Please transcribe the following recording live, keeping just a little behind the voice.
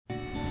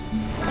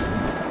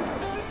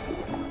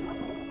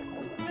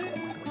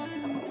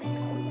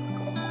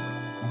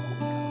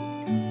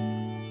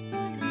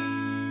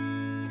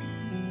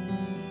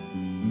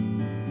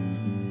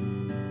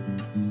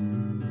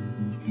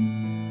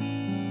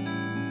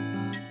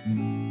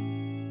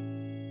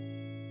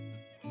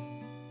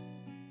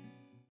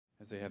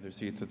they have their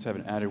seats, let's have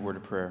an added word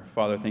of prayer.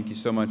 Father, thank you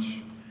so much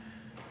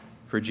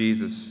for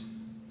Jesus.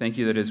 Thank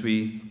you that as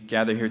we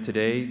gather here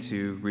today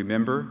to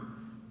remember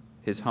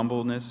his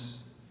humbleness,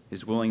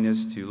 his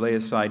willingness to lay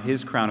aside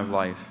his crown of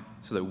life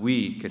so that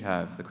we could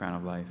have the crown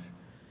of life,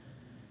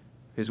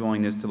 his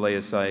willingness to lay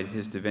aside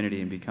his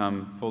divinity and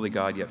become fully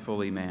God yet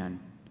fully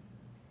man.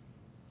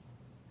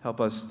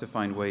 Help us to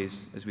find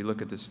ways as we look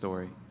at this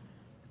story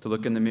to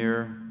look in the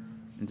mirror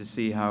and to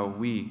see how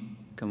we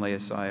can lay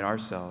aside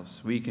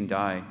ourselves. We can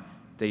die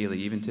daily,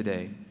 even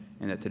today,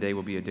 and that today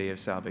will be a day of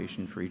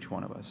salvation for each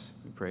one of us.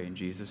 We pray in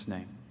Jesus'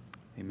 name.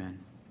 Amen.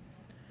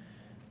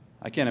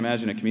 I can't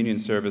imagine a communion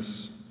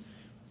service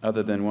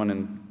other than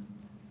one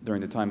during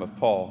the time of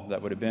Paul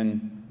that would have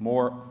been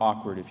more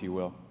awkward, if you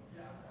will.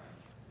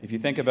 If you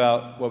think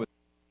about what was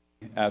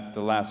at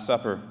the Last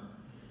Supper,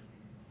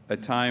 a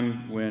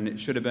time when it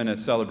should have been a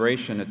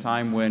celebration, a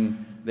time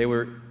when they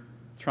were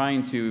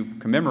trying to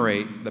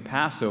commemorate the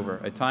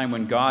Passover, a time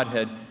when God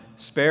had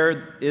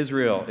spared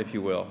Israel, if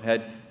you will,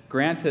 had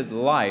granted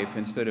life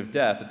instead of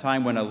death, a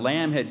time when a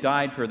lamb had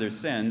died for their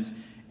sins,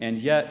 and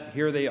yet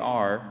here they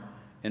are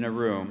in a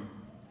room.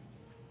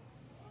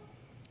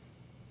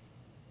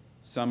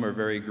 Some are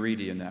very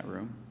greedy in that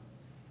room,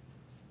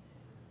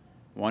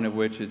 one of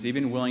which is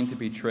even willing to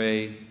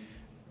betray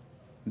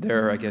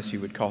their, I guess you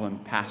would call him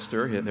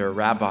pastor, their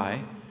rabbi,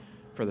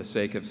 for the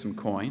sake of some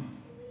coin.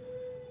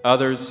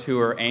 Others who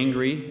are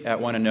angry at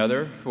one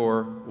another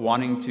for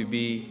wanting to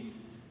be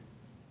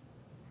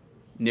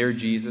near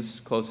Jesus,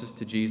 closest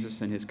to Jesus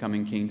in his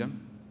coming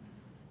kingdom.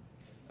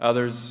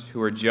 Others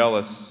who are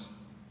jealous,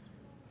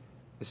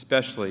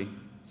 especially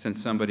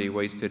since somebody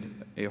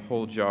wasted a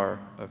whole jar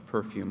of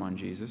perfume on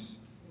Jesus,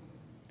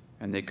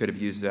 and they could have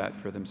used that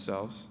for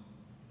themselves.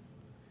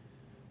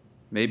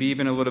 Maybe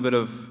even a little bit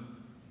of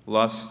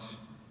lust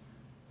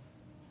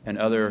and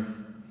other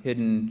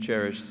hidden,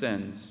 cherished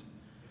sins,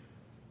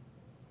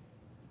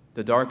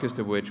 the darkest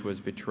of which was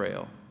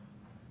betrayal.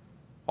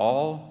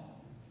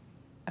 All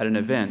at an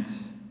event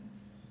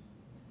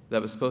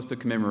that was supposed to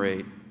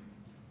commemorate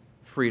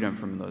freedom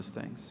from those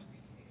things.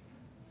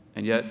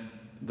 And yet,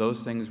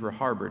 those things were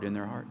harbored in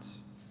their hearts.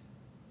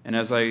 And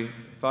as I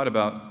thought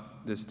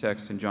about this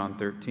text in John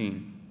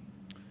 13,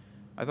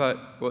 I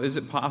thought, well, is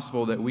it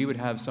possible that we would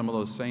have some of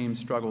those same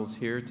struggles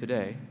here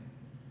today?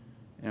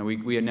 And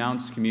we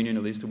announce communion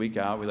at least a week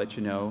out. We let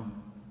you know.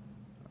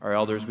 Our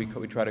elders, we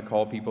try to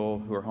call people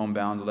who are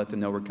homebound to let them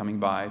know we're coming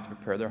by to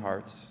prepare their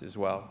hearts as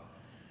well.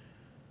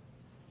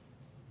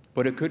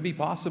 But it could be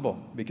possible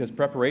because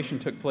preparation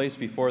took place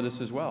before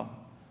this as well.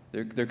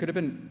 There could have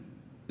been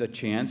the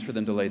chance for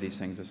them to lay these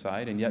things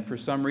aside, and yet for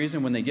some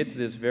reason when they get to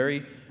this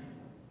very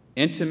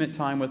intimate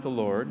time with the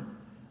Lord,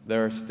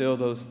 there are still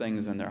those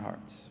things in their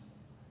hearts.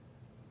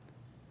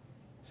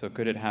 So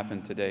could it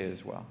happen today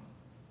as well?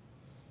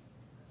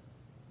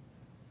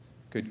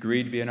 Could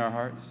greed be in our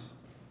hearts?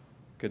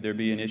 Could there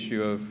be an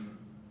issue of,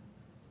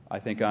 I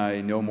think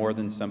I know more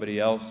than somebody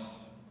else,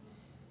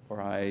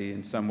 or I,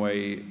 in some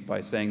way,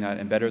 by saying that,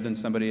 am better than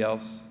somebody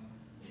else?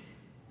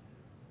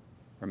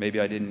 Or maybe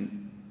I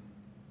didn't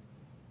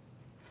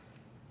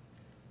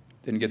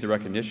get the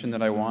recognition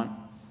that I want?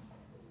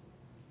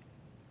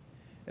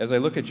 As I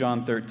look at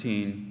John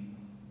 13,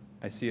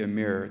 I see a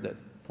mirror that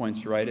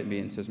points right at me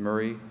and says,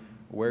 Murray,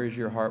 where is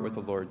your heart with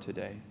the Lord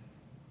today?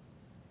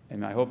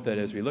 And I hope that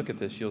as we look at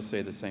this, you'll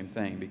say the same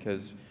thing,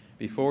 because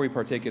before we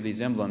partake of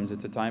these emblems,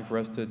 it's a time for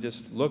us to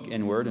just look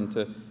inward and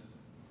to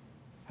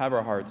have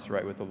our hearts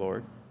right with the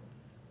Lord.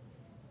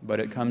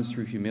 But it comes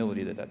through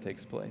humility that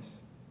takes place.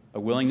 A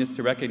willingness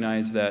to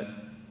recognize that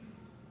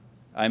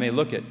I may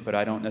look it, but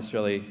I don't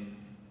necessarily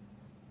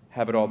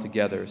have it all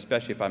together,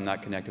 especially if I'm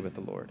not connected with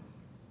the Lord.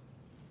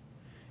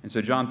 And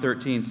so John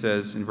 13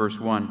 says in verse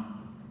 1,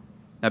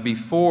 now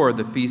before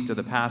the feast of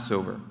the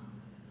Passover,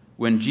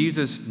 when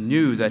Jesus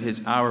knew that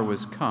his hour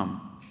was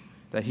come,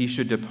 that he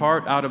should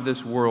depart out of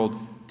this world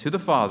to the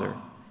Father,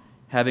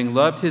 having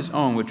loved his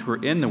own which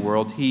were in the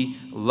world, he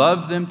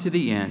loved them to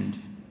the end.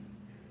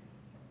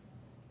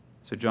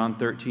 So John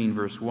 13,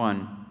 verse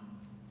 1,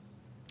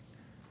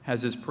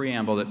 has this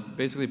preamble that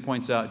basically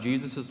points out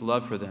Jesus'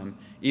 love for them.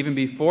 Even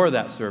before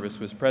that service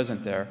was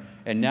present there.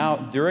 And now,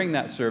 during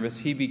that service,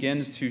 he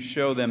begins to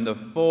show them the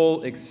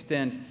full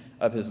extent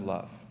of his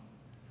love.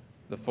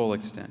 The full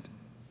extent.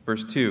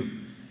 Verse 2,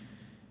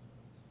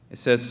 it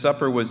says,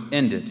 supper was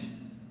ended.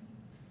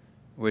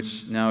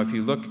 Which, now, if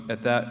you look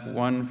at that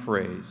one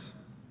phrase,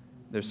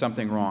 there's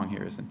something wrong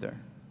here, isn't there?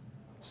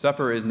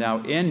 Supper is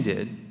now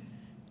ended,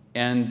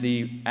 and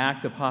the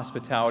act of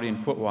hospitality and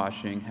foot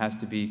washing has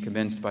to be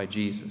commenced by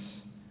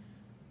Jesus.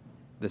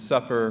 The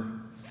supper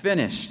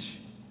finished,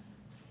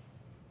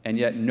 and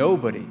yet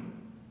nobody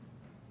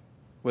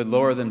would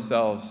lower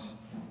themselves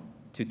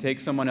to take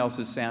someone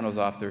else's sandals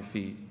off their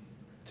feet,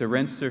 to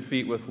rinse their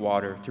feet with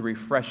water, to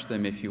refresh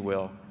them, if you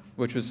will,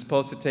 which was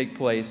supposed to take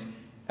place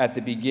at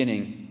the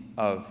beginning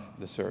of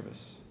the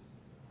service.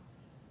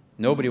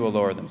 Nobody will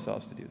lower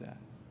themselves to do that.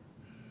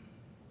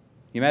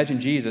 You imagine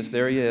Jesus,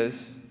 there he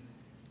is,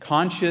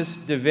 conscious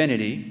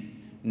divinity,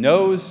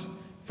 knows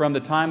from the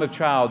time of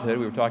childhood.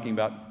 We were talking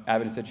about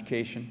Adventist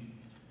education.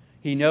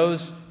 He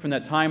knows from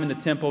that time in the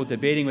temple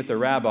debating with the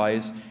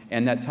rabbis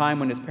and that time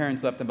when his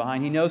parents left him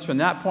behind. He knows from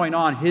that point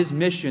on his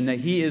mission that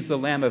he is the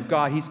Lamb of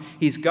God.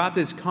 He's got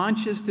this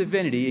conscious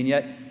divinity, and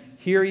yet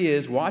here he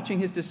is watching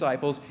his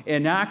disciples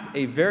enact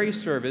a very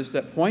service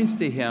that points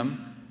to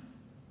him.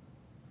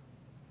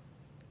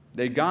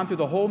 They'd gone through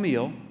the whole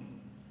meal,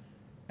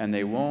 and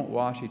they won't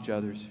wash each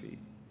other's feet.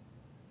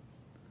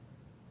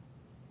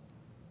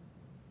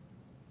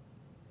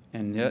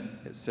 And yet,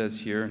 it says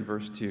here in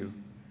verse 2,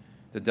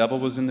 the devil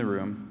was in the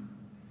room.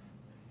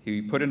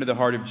 He put into the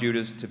heart of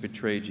Judas to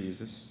betray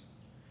Jesus.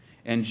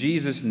 And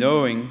Jesus,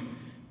 knowing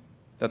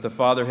that the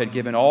Father had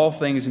given all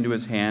things into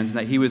his hands, and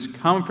that he was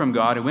come from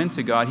God and went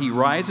to God, he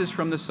rises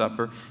from the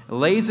supper,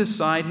 lays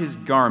aside his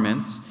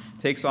garments,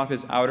 takes off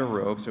his outer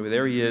robe. So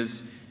there he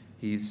is.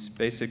 He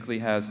basically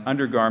has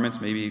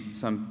undergarments, maybe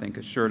some think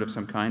a shirt of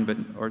some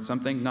kind, or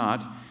something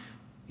not.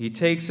 He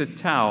takes a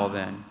towel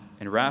then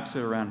and wraps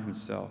it around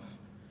himself,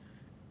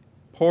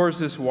 pours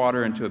this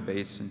water into a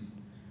basin,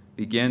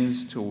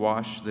 begins to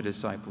wash the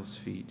disciples'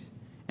 feet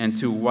and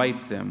to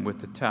wipe them with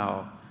the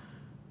towel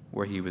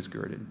where he was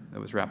girded, that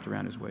was wrapped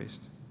around his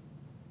waist.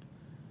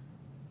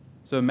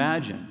 So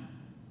imagine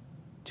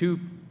two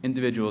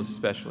individuals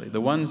especially,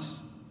 one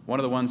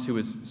of the ones who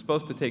was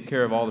supposed to take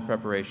care of all the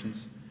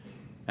preparations,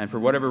 and for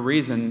whatever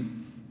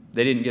reason,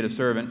 they didn't get a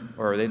servant,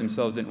 or they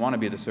themselves didn't want to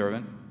be the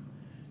servant.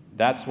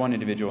 That's one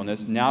individual in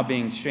this, now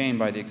being shamed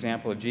by the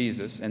example of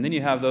Jesus. And then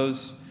you have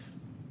those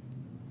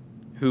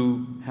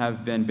who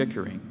have been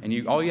bickering.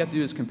 And all you have to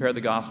do is compare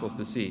the Gospels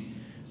to see.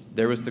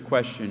 There was the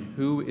question,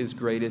 who is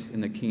greatest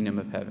in the kingdom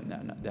of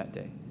heaven that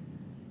day?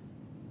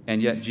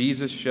 And yet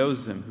Jesus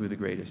shows them who the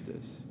greatest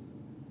is.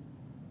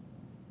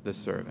 The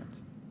servant.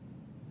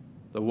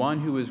 The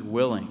one who is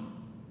willing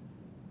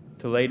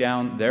to lay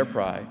down their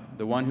pride.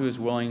 The one who is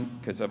willing,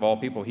 because of all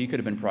people, he could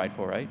have been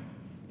prideful, right?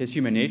 His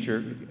human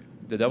nature,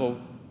 the devil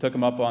took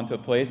him up onto a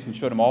place and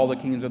showed him all the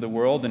kingdoms of the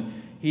world, and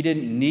he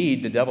didn't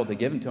need the devil to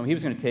give them to him. He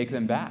was going to take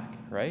them back,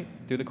 right,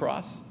 through the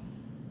cross.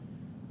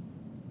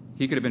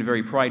 He could have been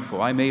very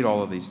prideful. I made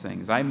all of these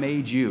things. I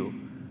made you.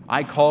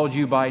 I called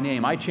you by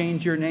name. I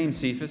changed your name,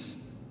 Cephas.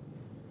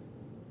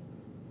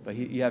 But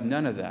you have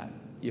none of that.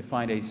 You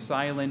find a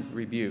silent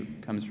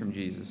rebuke comes from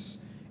Jesus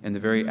in the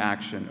very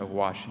action of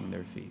washing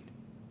their feet.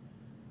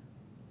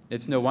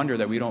 It's no wonder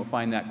that we don't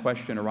find that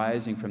question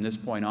arising from this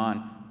point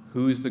on,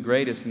 who's the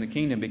greatest in the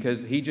kingdom,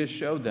 because he just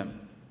showed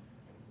them.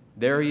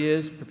 There he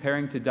is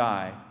preparing to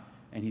die,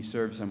 and he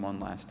serves them one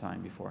last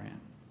time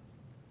beforehand.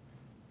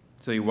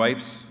 So he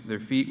wipes their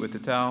feet with the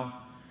towel.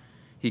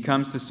 He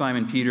comes to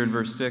Simon Peter in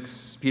verse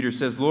 6. Peter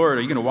says, Lord,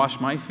 are you going to wash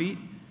my feet?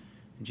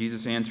 And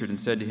Jesus answered and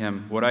said to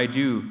him, what I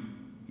do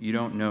you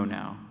don't know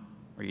now,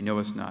 or you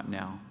knowest not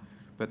now,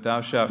 but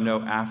thou shalt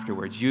know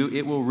afterwards.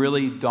 It will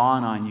really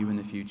dawn on you in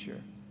the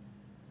future.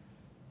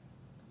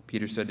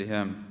 Peter said to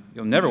him,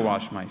 you'll never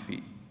wash my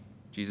feet.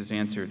 Jesus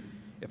answered,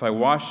 if I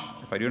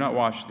do not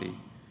wash thee,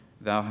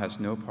 thou hast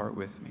no part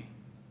with me.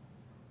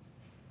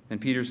 Then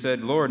Peter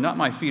said, Lord, not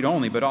my feet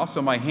only, but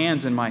also my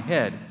hands and my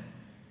head.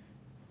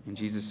 And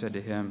Jesus said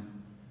to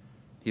him,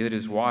 he that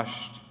is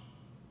washed,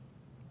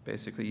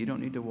 basically, you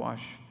don't need to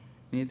wash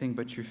anything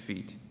but your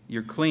feet.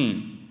 You're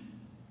clean,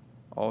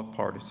 all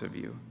parts of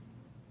you.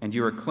 And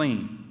you are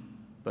clean,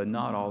 but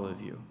not all of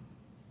you.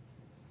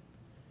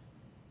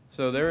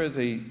 So there is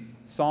a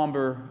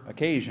somber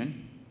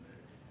occasion.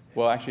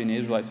 Well, actually, in the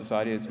Israelite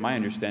society, it's my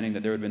understanding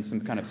that there would have been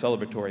some kind of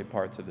celebratory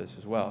parts of this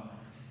as well,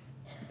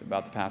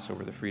 about the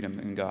Passover, the freedom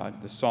in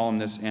God, the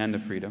solemnness and the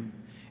freedom.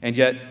 And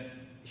yet,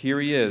 here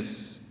he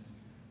is.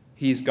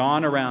 He's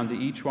gone around to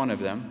each one of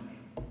them.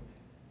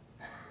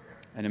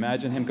 And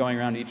imagine him going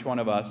around to each one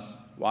of us,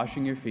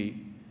 washing your feet,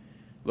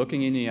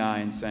 looking in the eye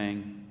and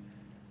saying,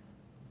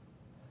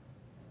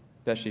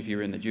 especially if you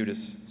were in the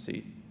Judas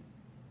seat,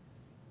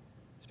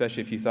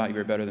 especially if you thought you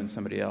were better than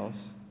somebody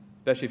else,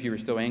 especially if you were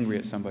still angry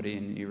at somebody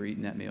and you were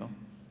eating that meal.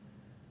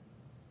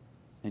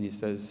 And he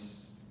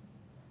says,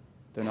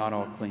 they're not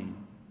all clean.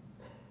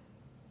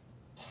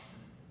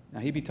 Now,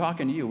 he'd be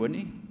talking to you, wouldn't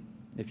he?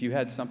 If you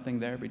had something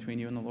there between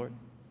you and the Lord.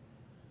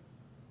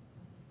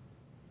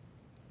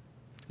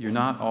 You're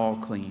not all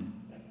clean.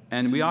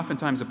 And we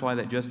oftentimes apply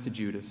that just to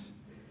Judas,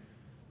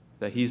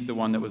 that he's the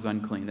one that was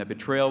unclean, that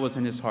betrayal was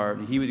in his heart,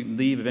 and he would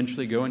leave,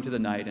 eventually go into the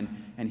night,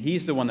 and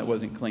he's the one that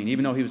wasn't clean,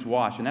 even though he was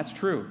washed. And that's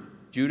true.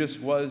 Judas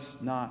was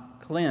not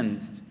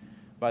cleansed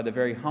by the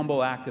very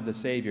humble act of the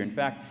Savior. In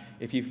fact,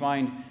 if you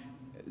find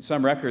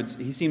some records,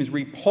 he seems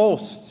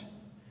repulsed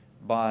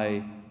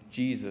by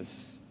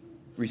Jesus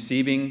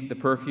receiving the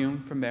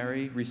perfume from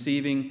Mary,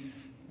 receiving,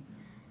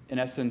 in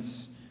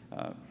essence,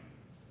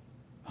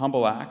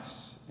 humble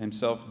acts,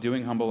 himself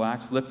doing humble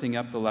acts, lifting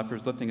up the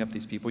lepers, lifting up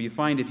these people. You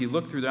find, if you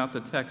look throughout the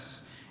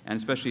texts, and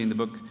especially in the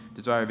book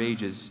Desire of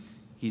Ages,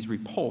 he's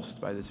repulsed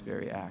by this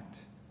very act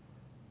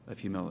of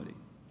humility.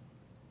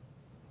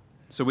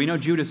 So we know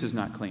Judas is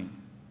not clean.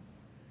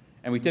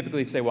 And we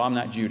typically say, well, I'm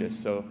not Judas,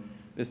 so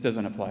this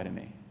doesn't apply to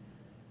me.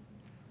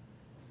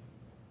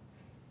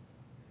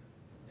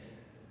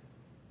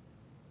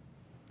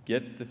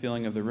 Get the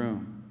feeling of the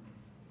room.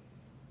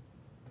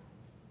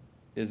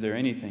 Is there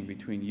anything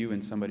between you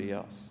and somebody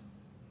else?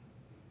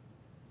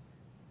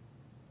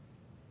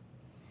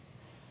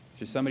 Is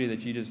there somebody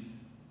that you just,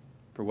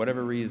 for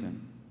whatever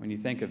reason, when you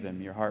think of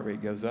them, your heart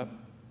rate goes up?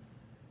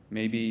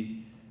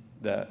 Maybe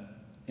the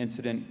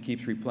incident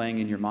keeps replaying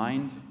in your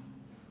mind.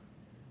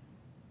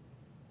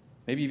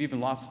 Maybe you've even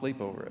lost sleep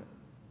over it.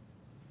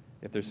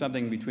 If there's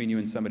something between you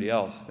and somebody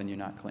else, then you're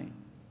not clean.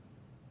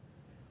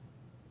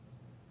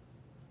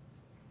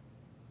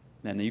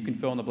 And then you can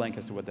fill in the blank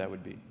as to what that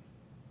would be.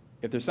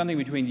 If there's something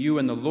between you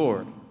and the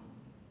Lord,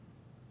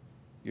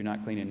 you're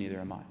not clean, and neither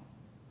am I.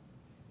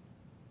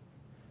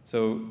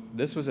 So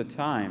this was a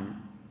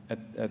time,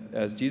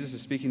 as Jesus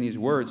is speaking these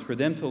words, for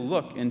them to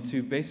look and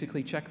to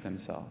basically check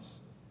themselves.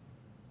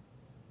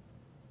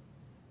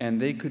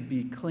 And they could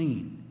be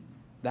clean.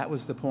 That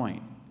was the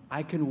point.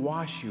 I can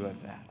wash you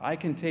of that. I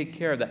can take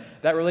care of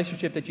that. That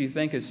relationship that you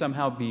think is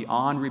somehow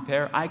beyond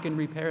repair, I can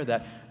repair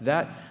that.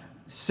 That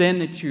sin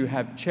that you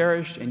have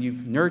cherished and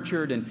you've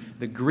nurtured, and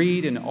the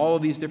greed and all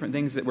of these different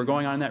things that were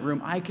going on in that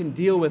room, I can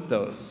deal with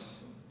those.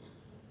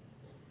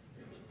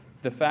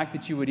 The fact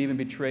that you would even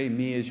betray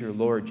me as your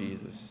Lord,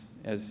 Jesus,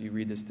 as you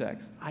read this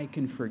text, I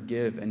can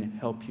forgive and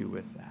help you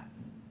with that.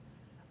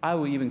 I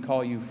will even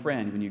call you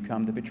friend when you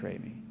come to betray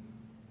me.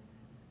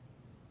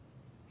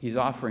 He's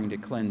offering to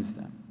cleanse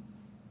them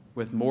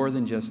with more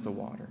than just the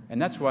water.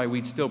 And that's why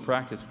we still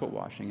practice foot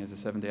washing as a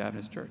Seventh-day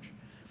Adventist church.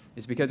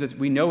 It's because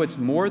we know it's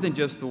more than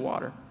just the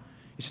water.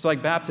 It's just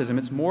like baptism.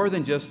 It's more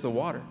than just the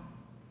water.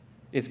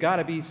 It's got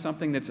to be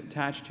something that's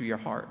attached to your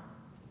heart.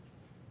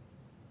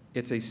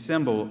 It's a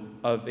symbol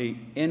of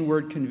an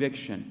inward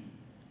conviction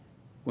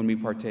when we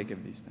partake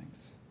of these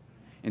things.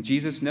 And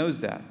Jesus knows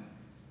that.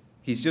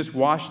 He's just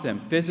washed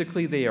them.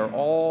 Physically, they are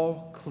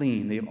all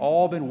clean. They've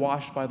all been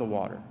washed by the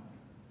water.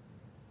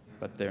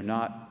 But they're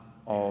not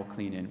all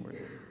clean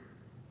inwardly.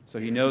 So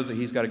he knows that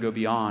he's got to go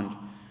beyond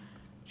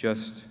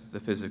just the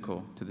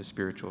physical to the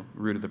spiritual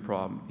root of the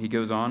problem. He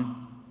goes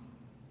on,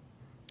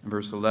 in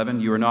verse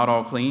 11, you are not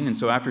all clean. And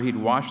so after he'd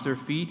washed their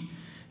feet,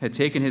 had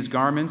taken his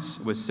garments,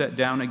 was set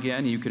down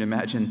again. You can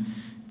imagine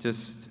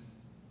just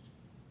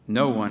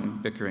no one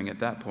bickering at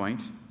that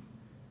point.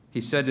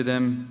 He said to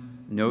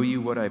them, know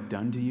you what I've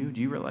done to you?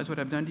 Do you realize what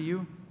I've done to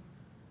you?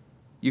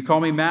 You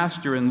call me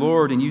Master and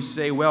Lord, and you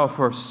say, well,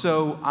 for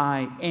so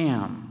I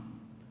am.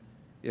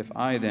 If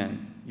I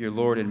then, your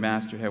Lord and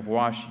Master, have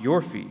washed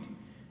your feet,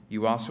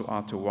 you also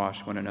ought to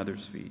wash one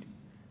another's feet.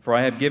 For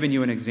I have given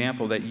you an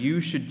example that you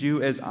should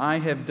do as I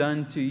have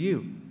done to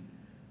you.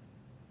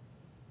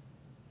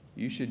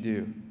 You should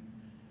do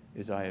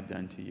as I have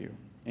done to you.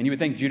 And you would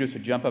think Judas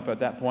would jump up at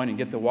that point and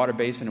get the water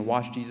basin and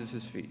wash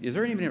Jesus' feet. Is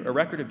there even a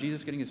record of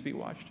Jesus getting his feet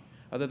washed?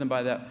 Other than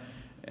by that,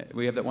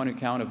 we have that one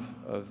account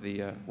of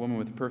the woman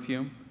with the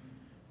perfume.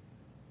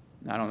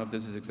 Now, I don't know if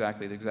this is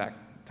exactly the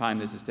exact time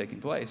this is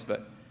taking place,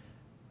 but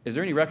is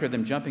there any record of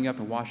them jumping up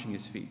and washing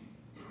his feet?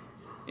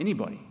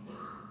 Anybody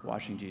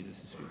washing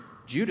Jesus' feet?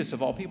 Judas,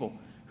 of all people,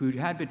 who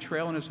had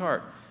betrayal in his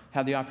heart,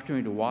 had the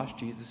opportunity to wash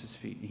Jesus'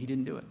 feet, and he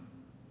didn't do it.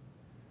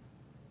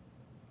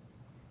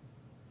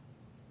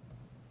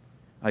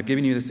 I've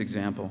given you this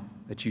example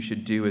that you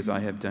should do as I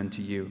have done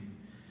to you.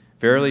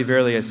 Verily,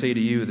 verily, I say to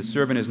you, the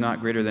servant is not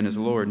greater than his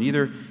Lord,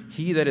 neither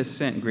he that is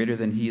sent greater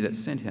than he that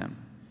sent him.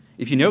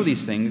 If you know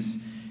these things,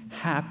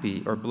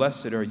 happy or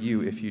blessed are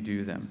you if you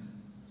do them.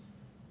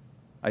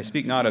 I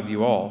speak not of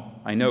you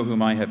all. I know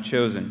whom I have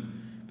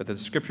chosen, but that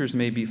the scriptures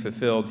may be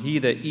fulfilled. He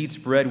that eats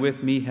bread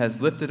with me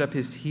has lifted up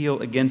his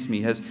heel against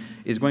me,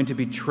 is going to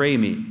betray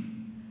me.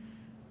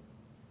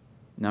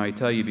 Now I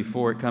tell you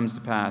before it comes to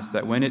pass,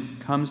 that when it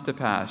comes to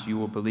pass, you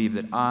will believe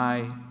that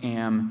I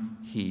am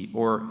he.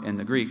 Or in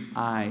the Greek,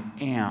 I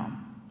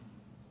am.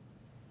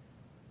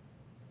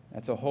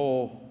 That's a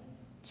whole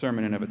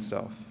sermon in of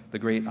itself. The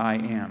great I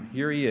am.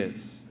 Here he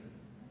is,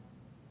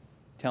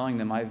 telling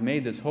them, I've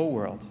made this whole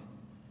world.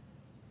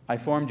 I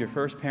formed your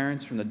first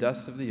parents from the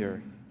dust of the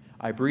earth.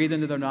 I breathed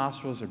into their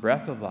nostrils a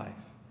breath of life.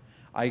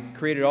 I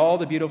created all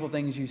the beautiful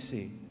things you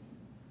see.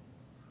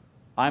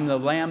 I'm the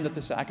lamb that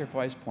the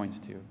sacrifice points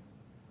to.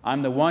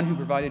 I'm the one who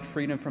provided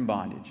freedom from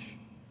bondage.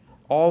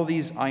 All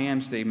these I am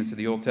statements of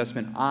the Old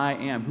Testament, I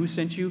am. Who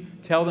sent you?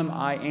 Tell them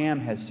I am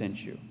has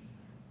sent you,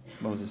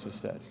 Moses has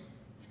said.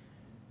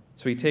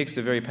 So he takes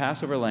the very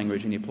Passover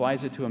language and he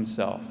applies it to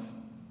himself.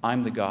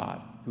 I'm the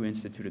God who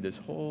instituted this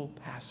whole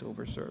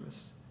Passover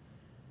service.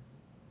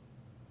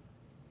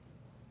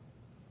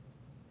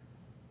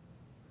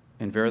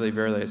 And verily,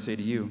 verily, I say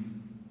to you,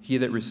 he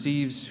that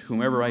receives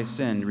whomever I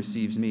send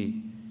receives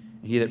me,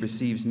 and he that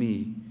receives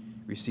me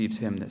receives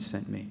him that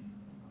sent me.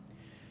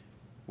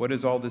 What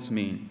does all this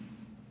mean?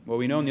 Well,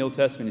 we know in the Old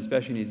Testament,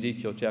 especially in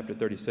Ezekiel chapter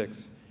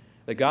 36,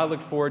 that God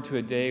looked forward to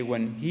a day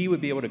when he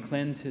would be able to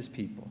cleanse his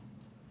people.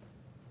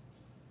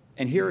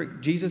 And here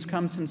Jesus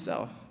comes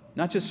himself,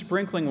 not just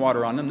sprinkling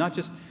water on them, not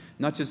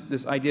just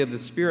this idea of the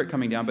Spirit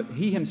coming down, but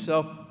he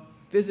himself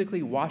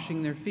physically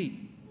washing their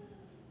feet,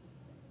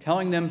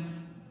 telling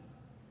them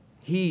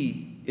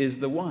he is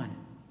the one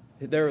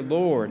their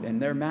Lord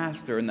and their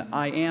Master, and the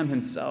I Am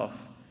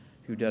himself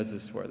who does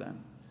this for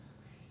them.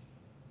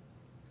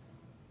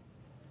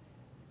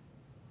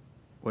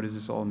 What does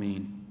this all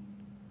mean?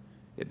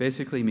 It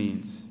basically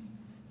means,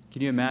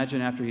 can you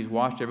imagine after he's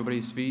washed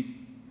everybody's feet,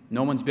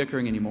 no one's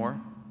bickering anymore?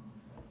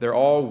 They're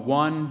all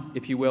one,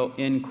 if you will,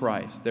 in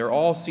Christ. They're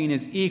all seen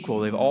as equal.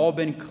 They've all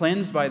been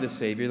cleansed by the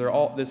Savior.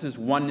 This is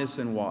oneness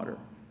in water.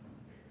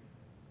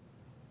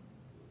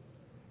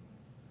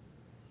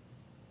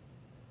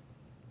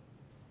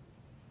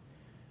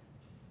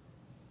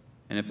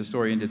 And if the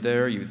story ended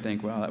there, you would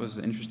think, wow, that was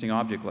an interesting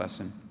object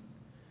lesson.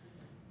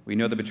 We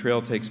know the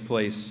betrayal takes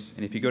place.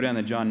 And if you go down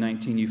to John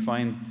 19, you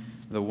find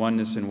the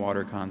oneness in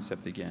water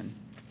concept again.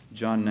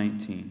 John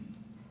 19.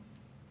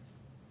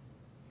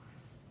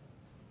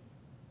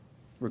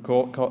 We're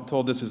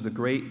told this is the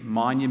great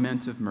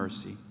monument of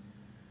mercy.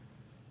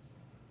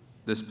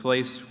 This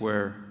place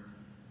where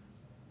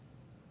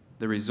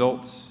the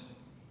results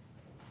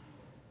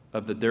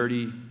of the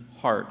dirty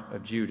heart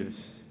of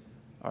Judas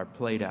are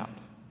played out.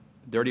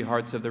 The dirty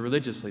hearts of the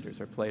religious leaders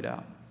are played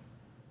out.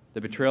 The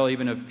betrayal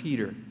even of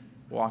Peter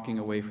walking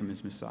away from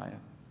his Messiah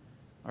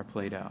are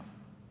played out.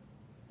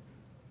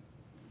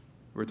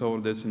 We're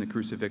told this in the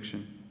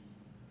crucifixion.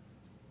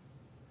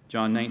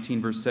 John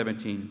 19, verse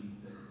 17.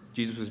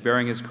 Jesus was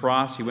bearing his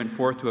cross. He went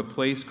forth to a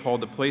place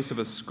called the place of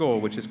a skull,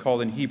 which is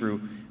called in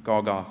Hebrew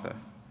Golgotha,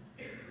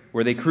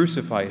 where they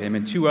crucified him,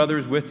 and two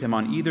others with him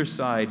on either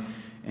side,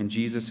 and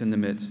Jesus in the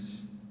midst.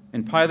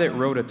 And Pilate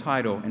wrote a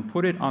title and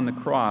put it on the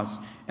cross,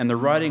 and the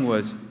writing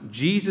was,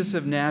 Jesus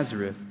of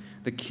Nazareth,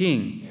 the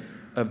King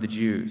of the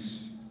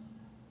Jews.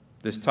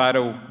 This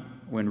title,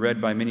 when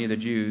read by many of the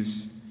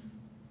Jews,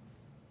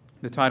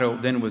 the title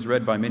then was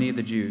read by many of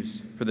the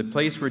Jews, for the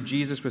place where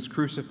Jesus was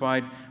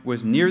crucified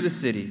was near the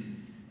city.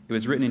 It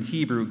was written in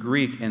Hebrew,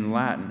 Greek, and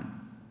Latin.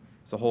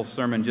 It's a whole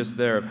sermon just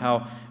there of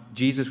how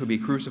Jesus would be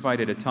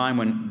crucified at a time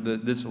when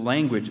this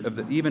language,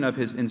 even of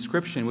his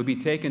inscription, would be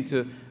taken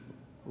to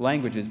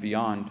languages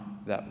beyond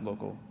that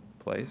local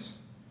place.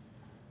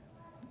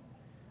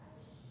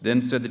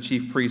 Then said the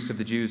chief priests of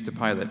the Jews to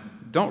Pilate,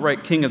 don't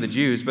write King of the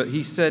Jews, but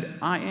he said,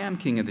 I am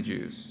King of the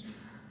Jews.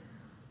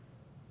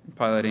 And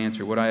Pilate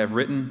answered, what I have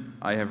written,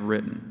 I have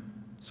written.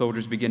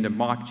 Soldiers begin to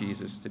mock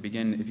Jesus.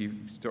 If you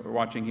start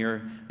watching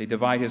here, they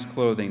divide his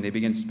clothing. They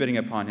begin spitting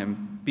upon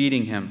him,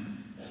 beating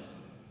him.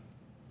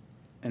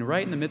 And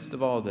right in the midst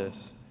of all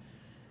this,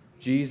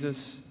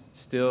 Jesus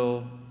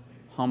still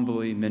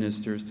humbly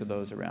ministers to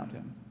those around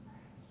him.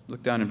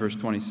 Look down in verse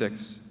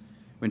 26.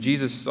 When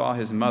Jesus saw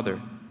his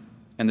mother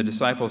and the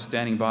disciples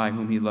standing by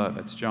whom he loved,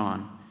 that's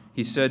John,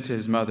 he said to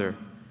his mother,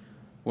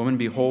 woman,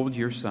 behold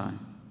your son.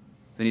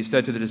 Then he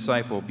said to the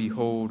disciple,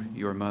 behold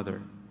your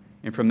mother.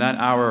 And from that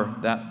hour,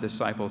 that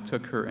disciple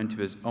took her into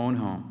his own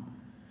home.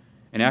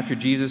 And after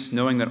Jesus,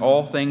 knowing that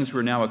all things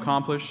were now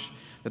accomplished,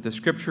 that the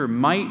scripture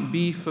might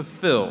be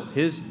fulfilled,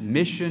 his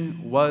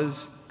mission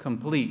was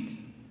complete.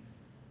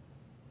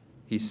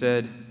 He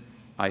said,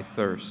 I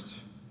thirst.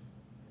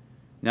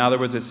 Now there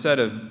was a set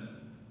of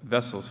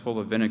vessels full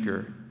of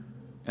vinegar,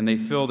 and they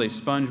filled a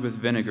sponge with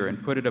vinegar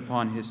and put it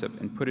upon hyssop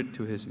and put it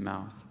to his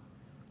mouth.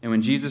 And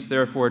when Jesus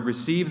therefore had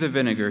received the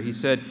vinegar, he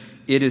said,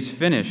 it is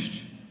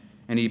finished.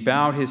 And he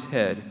bowed his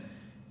head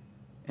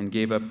and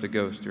gave up the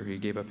ghost, or he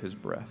gave up his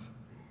breath.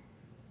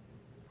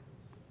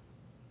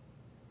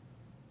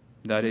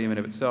 That in and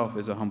of itself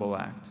is a humble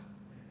act.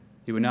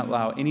 He would not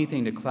allow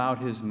anything to cloud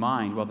his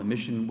mind while the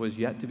mission was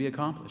yet to be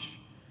accomplished.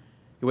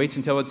 He waits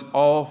until it's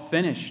all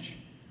finished.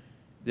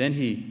 Then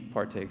he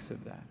partakes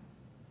of that.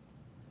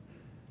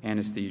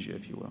 Anesthesia,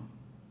 if you will.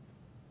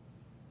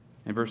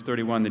 In verse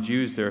 31, the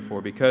Jews,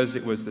 therefore, because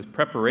it was the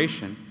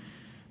preparation,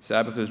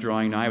 Sabbath was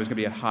drawing nigh, it was going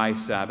to be a high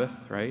Sabbath,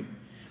 right?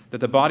 That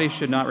the body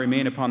should not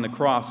remain upon the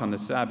cross on the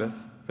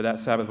Sabbath, for that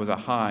Sabbath was a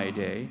high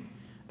day.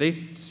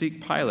 They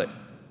seek Pilate,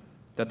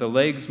 that the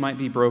legs might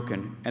be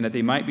broken and that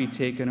they might be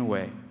taken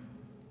away.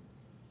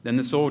 Then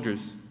the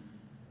soldiers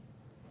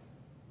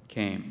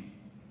came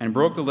and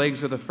broke the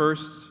legs of the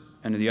first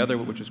and of the other,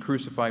 which was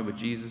crucified with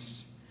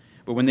Jesus.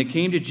 But when they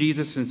came to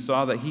Jesus and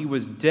saw that he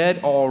was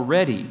dead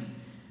already,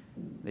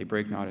 they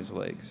brake not his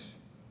legs.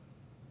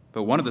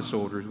 But one of the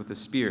soldiers with a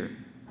spear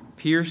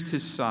pierced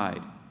his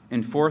side,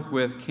 and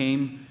forthwith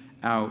came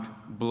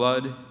out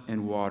blood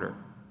and water.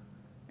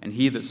 And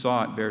he that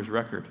saw it bears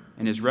record,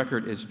 and his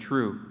record is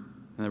true.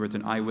 In other words,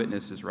 an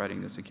eyewitness is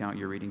writing this account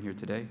you're reading here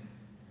today.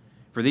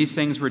 For these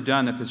things were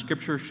done that the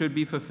scripture should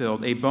be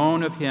fulfilled. A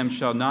bone of him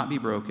shall not be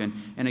broken.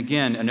 And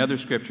again, another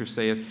scripture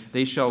saith,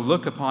 they shall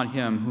look upon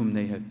him whom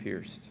they have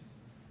pierced.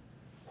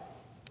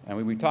 And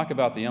when we talk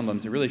about the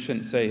emblems, it really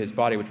shouldn't say his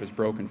body which was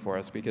broken for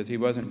us, because he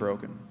wasn't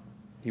broken.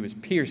 He was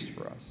pierced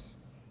for us.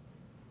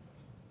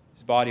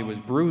 His body was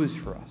bruised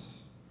for us.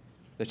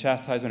 The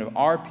chastisement of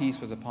our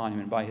peace was upon him,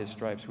 and by his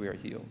stripes we are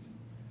healed.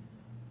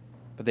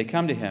 But they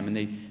come to him, and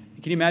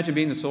can you imagine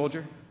being the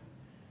soldier?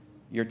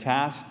 You're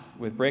tasked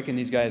with breaking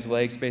these guys'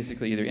 legs,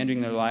 basically either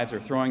ending their lives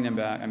or throwing them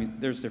back. I mean,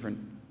 there's different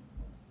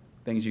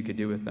things you could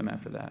do with them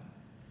after that.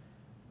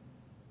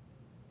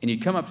 And you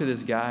come up to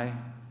this guy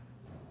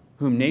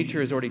whom nature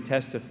has already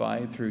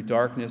testified through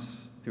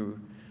darkness, through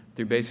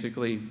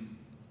basically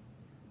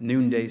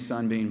noonday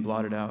sun being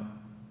blotted out.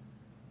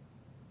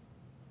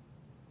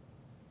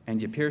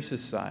 And you pierce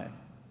his side,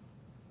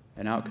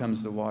 and out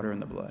comes the water and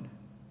the blood.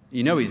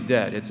 You know he's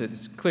dead. It's a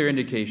clear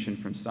indication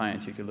from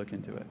science. You could look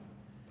into it.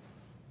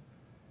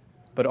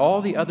 But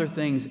all the other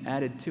things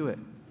added to it.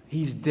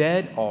 He's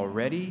dead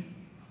already.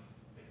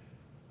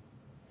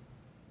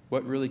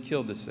 What really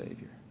killed the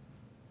Savior?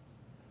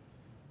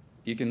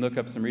 You can look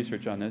up some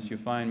research on this.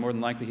 You'll find more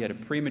than likely he had a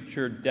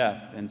premature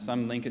death, and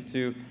some link it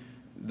to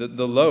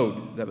the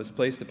load that was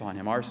placed upon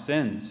him, our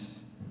sins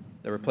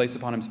that were placed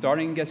upon him,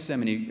 starting in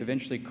Gethsemane,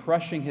 eventually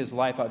crushing his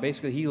life out.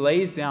 Basically, he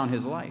lays down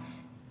his life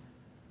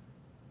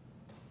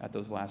at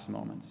those last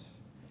moments.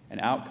 And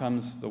out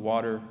comes the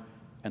water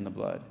and the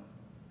blood.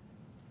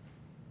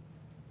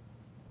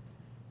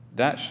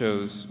 That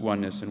shows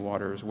oneness in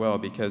water as well,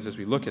 because as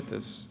we look at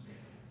this,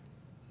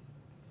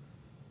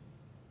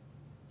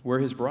 we're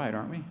his bride,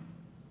 aren't we?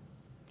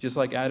 Just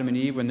like Adam and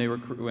Eve,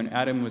 when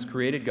Adam was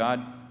created,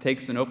 God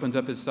takes and opens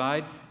up his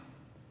side,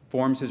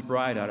 forms his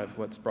bride out of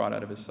what's brought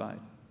out of his side.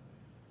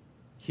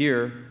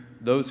 Here,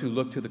 those who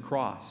look to the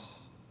cross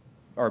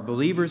are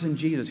believers in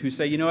Jesus who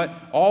say, you know what,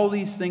 all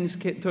these things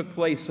took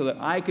place so that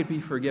I could be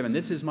forgiven.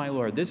 This is my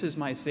Lord. This is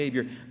my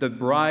Savior. The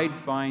bride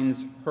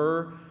finds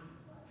her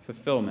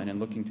fulfillment in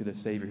looking to the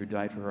Savior who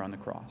died for her on the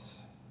cross.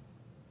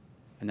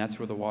 And that's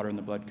where the water and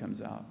the blood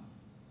comes out.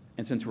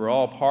 And since we're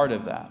all part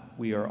of that,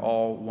 we are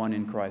all one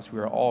in Christ. We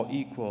are all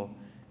equal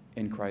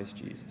in Christ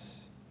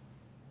Jesus.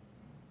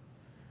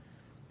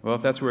 Well,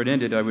 if that's where it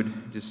ended, I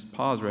would just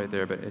pause right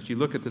there. But as you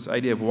look at this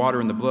idea of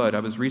water and the blood, I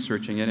was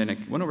researching it, and I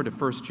went over to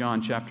 1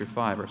 John chapter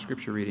 5, our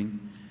scripture reading,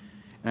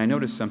 and I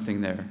noticed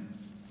something there.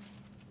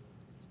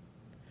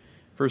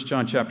 1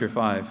 John chapter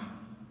 5,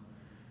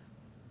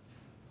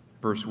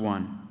 verse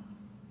 1.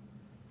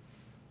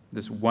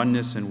 This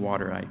oneness and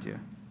water idea.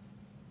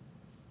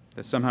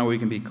 That somehow we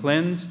can be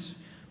cleansed,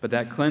 but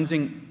that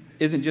cleansing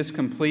isn't just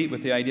complete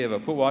with the idea of a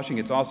foot washing.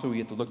 It's also we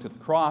get to look to the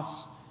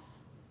cross.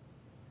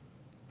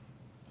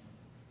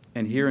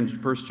 And here in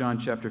 1 John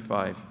chapter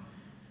 5, it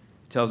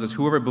tells us,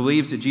 whoever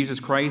believes that Jesus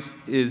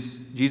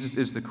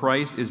is the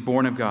Christ is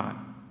born of God.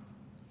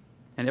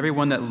 And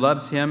everyone that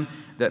loves him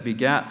that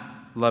begat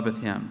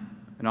loveth him,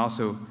 and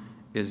also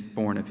is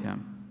born of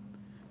him.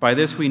 By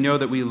this we know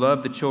that we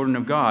love the children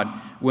of God,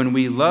 when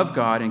we love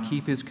God and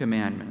keep his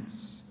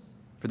commandments.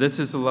 For this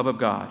is the love of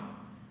God,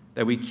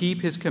 that we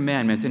keep his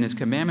commandments, and his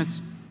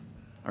commandments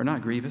are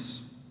not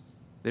grievous.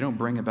 They don't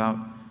bring about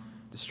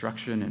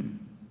destruction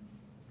and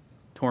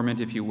torment,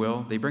 if you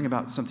will. They bring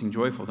about something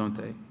joyful, don't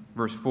they?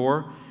 Verse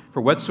 4,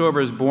 for whatsoever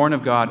is born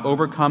of God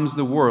overcomes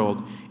the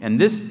world, and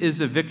this is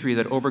the victory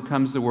that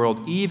overcomes the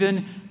world,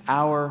 even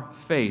our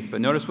faith.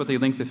 But notice what they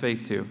link the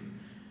faith to.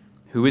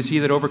 Who is he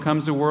that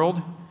overcomes the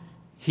world?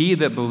 He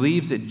that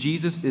believes that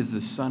Jesus is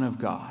the Son of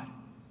God.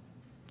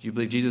 Do you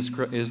believe Jesus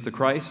is the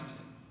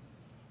Christ,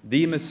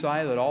 the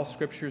Messiah that all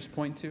scriptures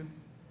point to? Do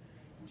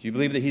you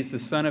believe that he's the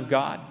Son of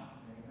God,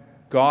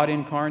 God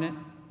incarnate,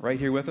 right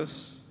here with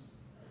us?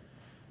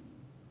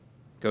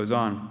 Goes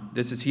on.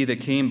 This is he that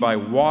came by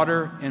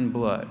water and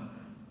blood.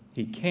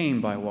 He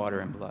came by water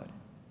and blood.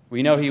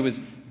 We know he was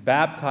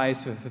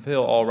baptized to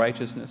fulfill all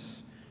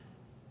righteousness.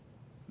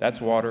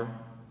 That's water.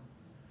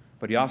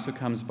 But he also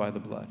comes by the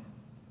blood.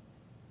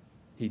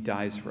 He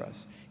dies for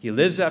us. He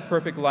lives that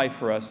perfect life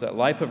for us, that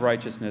life of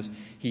righteousness.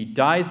 He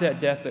dies that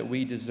death that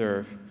we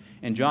deserve.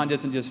 And John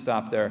doesn't just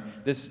stop there.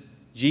 This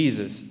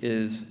Jesus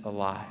is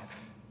alive.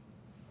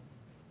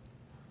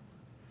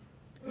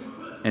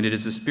 And it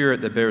is the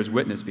Spirit that bears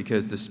witness,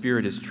 because the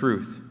Spirit is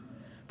truth.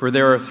 For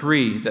there are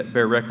three that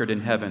bear record in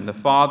heaven, the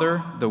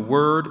Father, the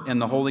Word,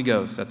 and the Holy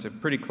Ghost. That's a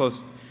pretty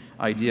close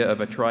idea of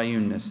a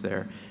triuneness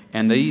there.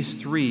 And these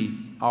three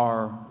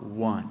are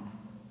one.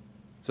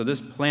 So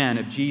this plan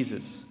of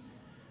Jesus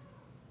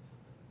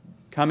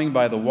coming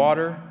by the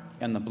water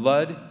and the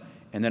blood,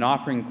 and then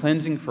offering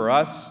cleansing for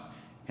us,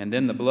 and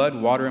then the blood,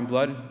 water and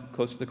blood,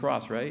 close to the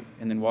cross, right?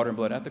 And then water and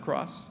blood at the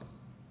cross.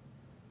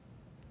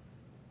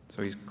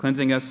 So he's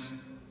cleansing us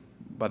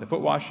by the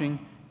foot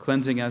washing,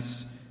 cleansing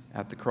us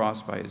at the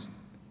cross by his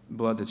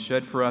blood that's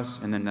shed for us,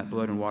 and then that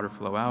blood and water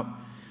flow out.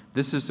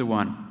 This is the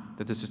one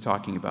that this is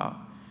talking about.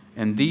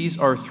 And these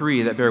are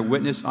three that bear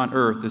witness on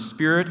earth, the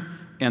Spirit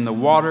and the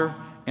water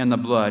and the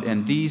blood,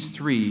 and these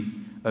three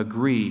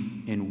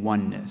agree in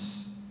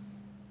oneness.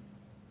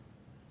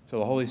 So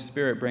the Holy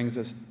Spirit brings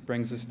us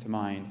to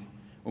mind.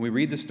 When we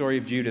read the story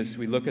of Judas,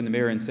 we look in the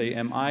mirror and say,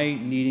 am I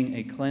needing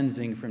a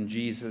cleansing from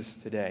Jesus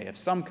today of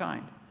some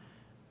kind?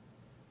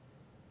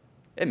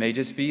 It may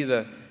just be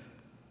the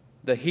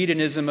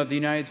hedonism of the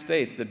United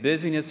States, the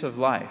busyness of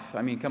life.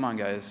 I mean, come on,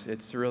 guys.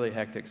 It's really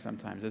hectic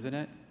sometimes, isn't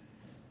it?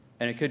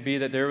 And it could be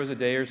that there was a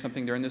day or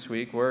something during this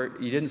week where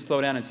you didn't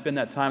slow down and spend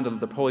that time that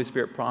the Holy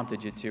Spirit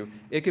prompted you to.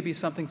 It could be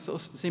something so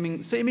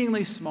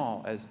seemingly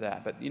small as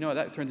that. But you know,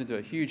 that turns into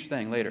a huge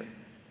thing later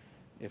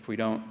if we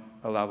don't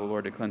allow the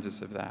Lord to cleanse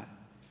us of that.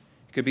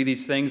 It could be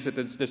these things that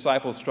the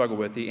disciples struggle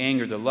with, the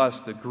anger, the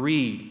lust, the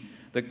greed,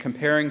 the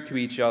comparing to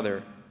each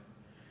other.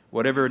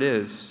 Whatever it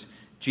is,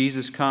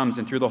 Jesus comes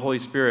and through the Holy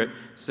Spirit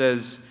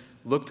says,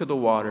 look to the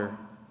water,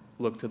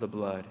 look to the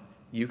blood.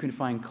 You can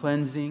find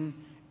cleansing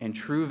and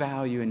true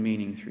value and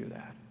meaning through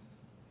that.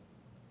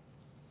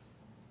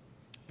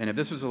 And if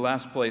this was the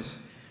last place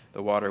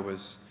the water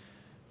was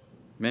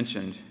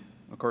mentioned,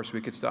 of course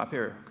we could stop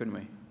here, couldn't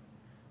we?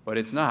 But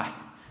it's not.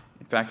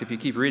 In fact, if you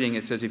keep reading,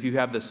 it says, if you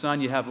have the Son,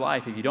 you have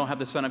life. If you don't have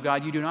the Son of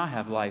God, you do not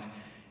have life.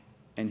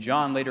 And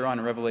John later on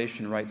in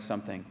Revelation writes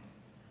something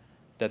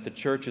that the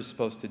church is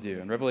supposed to do.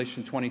 In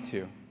Revelation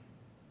 22,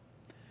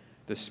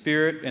 the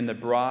Spirit and the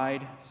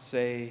bride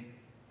say,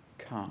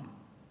 come,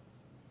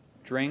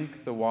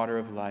 drink the water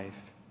of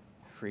life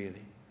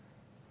freely.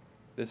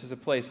 This is a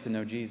place to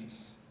know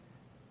Jesus.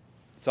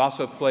 It's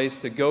also a place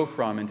to go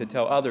from and to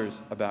tell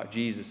others about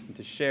Jesus and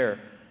to share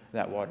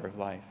that water of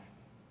life.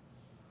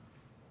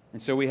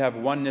 And so we have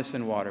oneness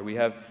in water.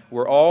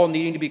 We're all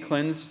needing to be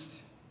cleansed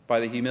by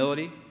the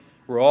humility.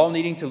 We're all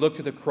needing to look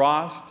to the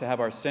cross to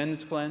have our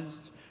sins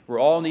cleansed. We're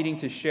all needing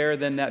to share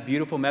then that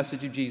beautiful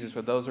message of Jesus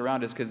with those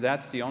around us, because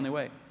that's the only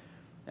way.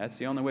 That's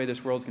the only way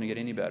this world's going to get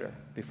any better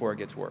before it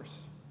gets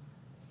worse.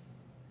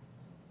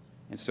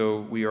 And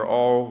so we are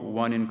all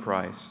one in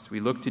Christ. We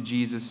look to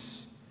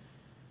Jesus.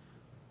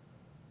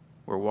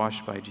 We're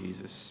washed by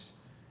Jesus.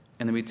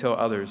 And then we tell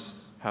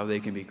others how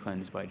they can be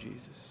cleansed by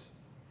Jesus.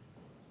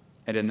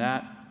 And in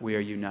that, we are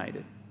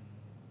united.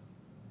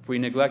 If we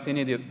neglect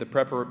any of the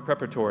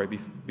preparatory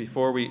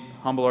before we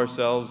humble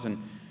ourselves,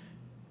 and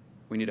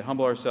we need to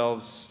humble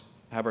ourselves,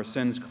 have our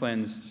sins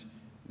cleansed,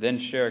 then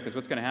share. Because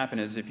what's going to happen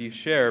is if you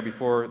share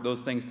before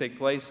those things take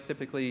place,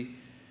 typically,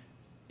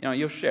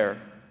 you'll share.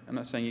 I'm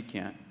not saying you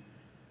can't.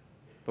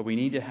 But we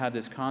need to have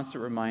this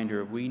constant reminder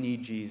of we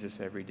need Jesus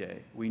every day.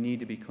 We need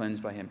to be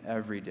cleansed by him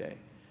every day.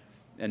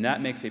 And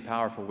that makes a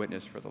powerful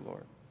witness for the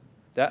Lord.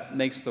 That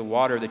makes the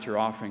water that you're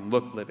offering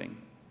look living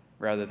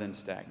rather than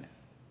stagnant.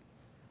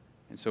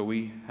 And so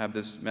we have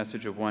this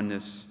message of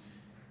oneness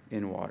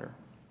in water.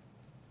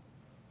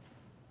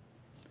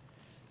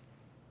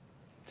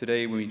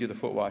 Today, when we do the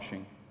foot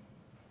washing,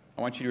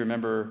 I want you to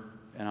remember,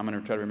 and I'm going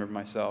to try to remember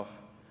myself,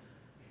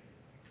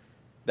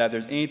 that if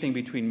there's anything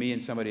between me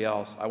and somebody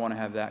else, I want to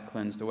have that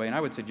cleansed away. And I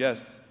would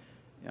suggest,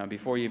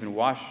 before you even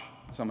wash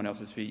someone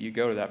else's feet, you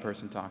go to that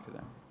person, talk to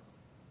them.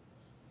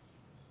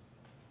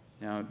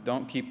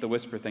 Don't keep the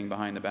whisper thing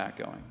behind the back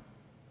going.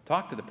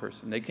 Talk to the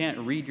person. They can't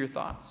read your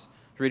thoughts.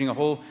 I was reading a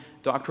whole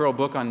doctoral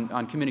book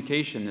on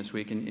communication this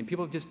week, and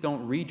people just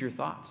don't read your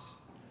thoughts.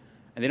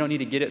 And they don't need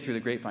to get it through the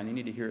grapevine. They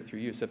need to hear it through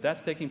you. So if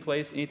that's taking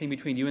place, anything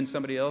between you and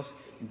somebody else,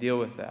 deal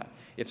with that.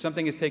 If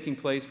something is taking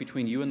place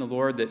between you and the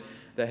Lord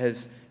that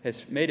has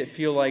made it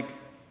feel like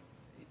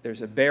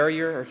there's a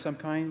barrier of some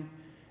kind,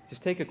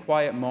 just take a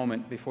quiet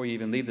moment before you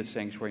even leave the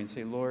sanctuary and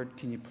say, Lord,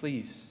 can you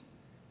please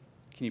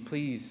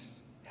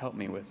help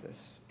me with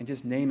this? And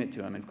just name it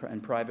to him in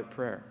private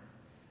prayer.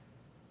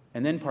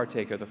 And then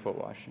partake of the foot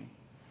washing.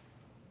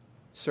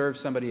 Serve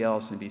somebody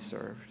else and be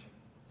served.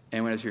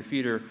 And as your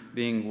feet are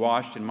being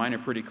washed, and mine are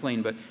pretty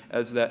clean, but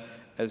as that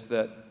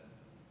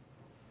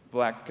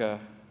black,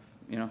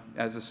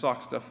 as the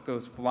sock stuff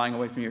goes flying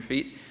away from your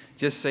feet,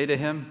 just say to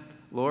him,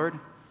 Lord,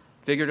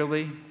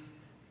 figuratively,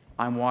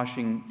 I'm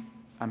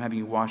having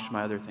you wash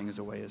my other things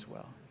away as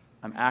well.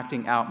 I'm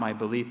acting out my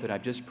belief that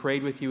I've just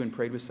prayed with you and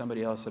prayed with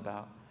somebody else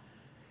about.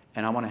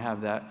 And I want to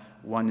have that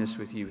oneness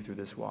with you through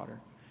this water.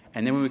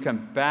 And then when we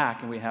come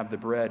back and we have the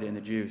bread and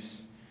the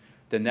juice,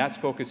 then that's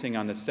focusing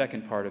on the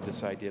second part of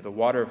this idea, the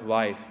water of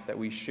life that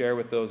we share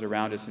with those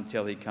around us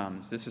until he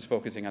comes. This is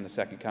focusing on the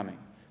second coming.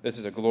 This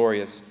is a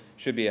glorious,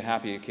 should be a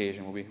happy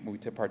occasion when we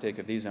partake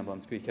of these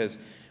emblems, because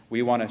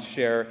we want to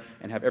share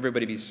and have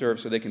everybody be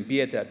served so they can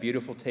be at that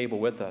beautiful table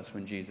with us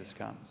when Jesus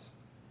comes.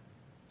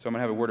 So I'm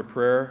going to have a word of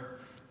prayer,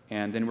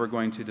 and then we're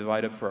going to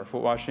divide up for our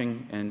foot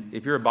washing. And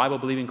if you're a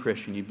Bible-believing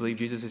Christian, you believe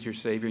Jesus is your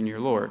Savior and your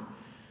Lord,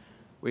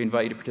 we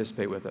invite you to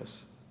participate with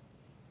us.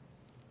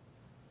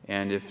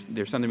 And if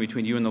there's something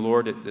between you and the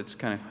Lord that's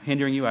kind of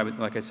hindering you, I would,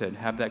 like I said,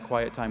 have that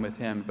quiet time with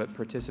him, but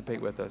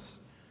participate with us.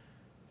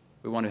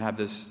 We want to have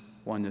this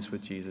oneness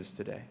with Jesus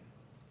today.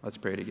 Let's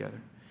pray together.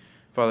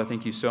 Father,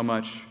 thank you so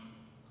much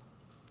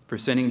for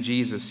sending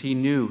Jesus. He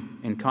knew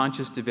in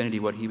conscious divinity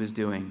what he was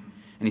doing.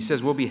 And he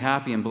says we'll be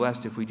happy and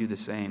blessed if we do the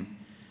same.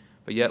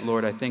 But yet,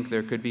 Lord, I think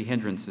there could be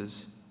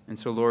hindrances. And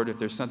so, Lord, if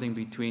there's something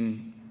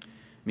between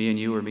me and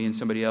you or me and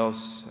somebody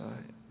else,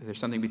 if there's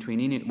something between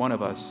any one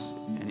of us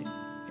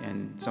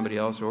and somebody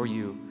else or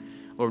you,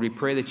 Lord, we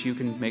pray that you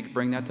can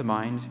bring that to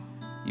mind.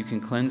 You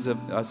can cleanse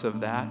us of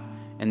that.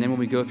 And then when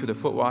we go through the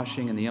foot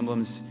washing and the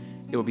emblems,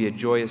 it will be a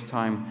joyous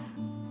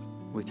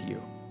time with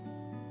you,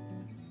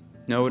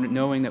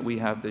 knowing that we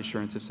have the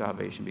assurance of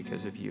salvation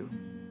because of you.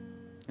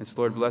 And so,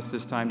 Lord, bless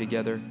this time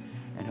together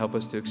and help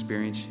us to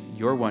experience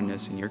your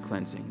oneness and your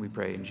cleansing. We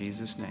pray in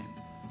Jesus' name.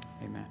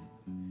 Amen.